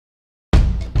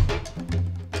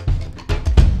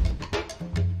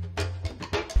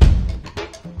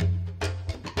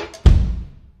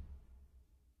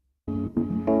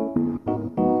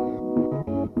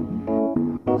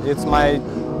It's my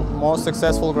most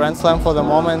successful Grand Slam for the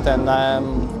moment, and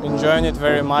I'm enjoying it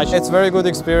very much. It's a very good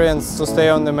experience to stay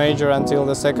on the major until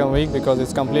the second week, because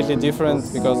it's completely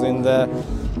different, because in the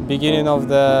beginning of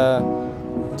the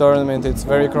tournament it's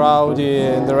very crowded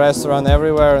in the restaurant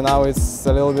everywhere. Now it's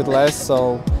a little bit less,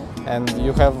 and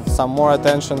you have some more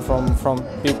attention from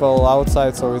people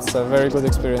outside, so it's a very good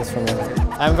experience for me.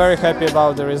 I'm very happy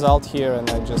about the result here, and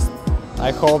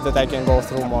I hope that I can go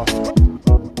through more.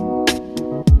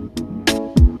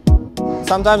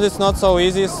 Sometimes it's not so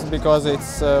easy, because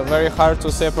it's very hard to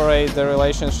separate the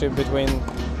relationship between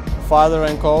father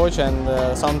and coach, and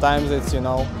sometimes it's,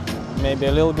 maybe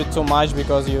a little bit too much,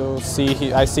 because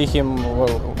I see him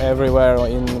everywhere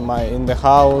in the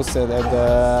house, at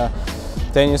the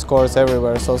tennis courts,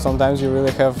 everywhere. So sometimes you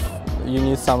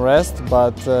need some rest,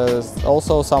 but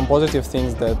also some positive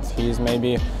things, that he's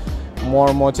maybe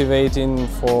more motivating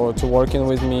to working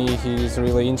with me. He's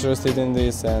really interested in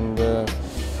this, and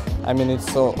I mean, it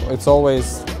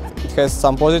has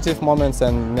some positive moments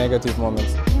and negative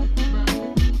moments.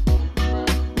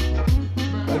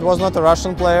 It was not a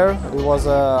Russian player, it was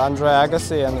Andrey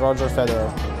Agassi and Roger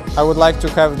Federer. I would like to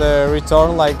have the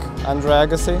return like Andrey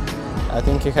Agassi. I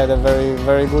think he had a very,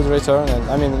 very good return, and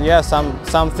I mean, yeah,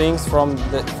 some things from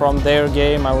their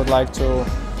game I would like to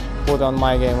put on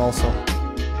my game also.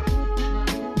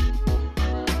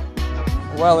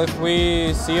 Well, if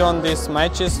we see on these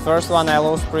matches, first one I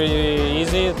lost pretty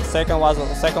easy. The second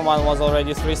one was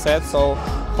already 3 sets, so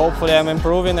hopefully I'm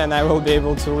improving and I will be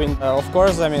able to win. Of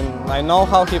course, I mean, I know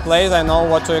how he plays, I know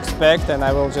what to expect, and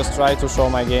I will just try to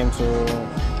show my game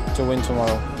to win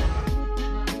tomorrow.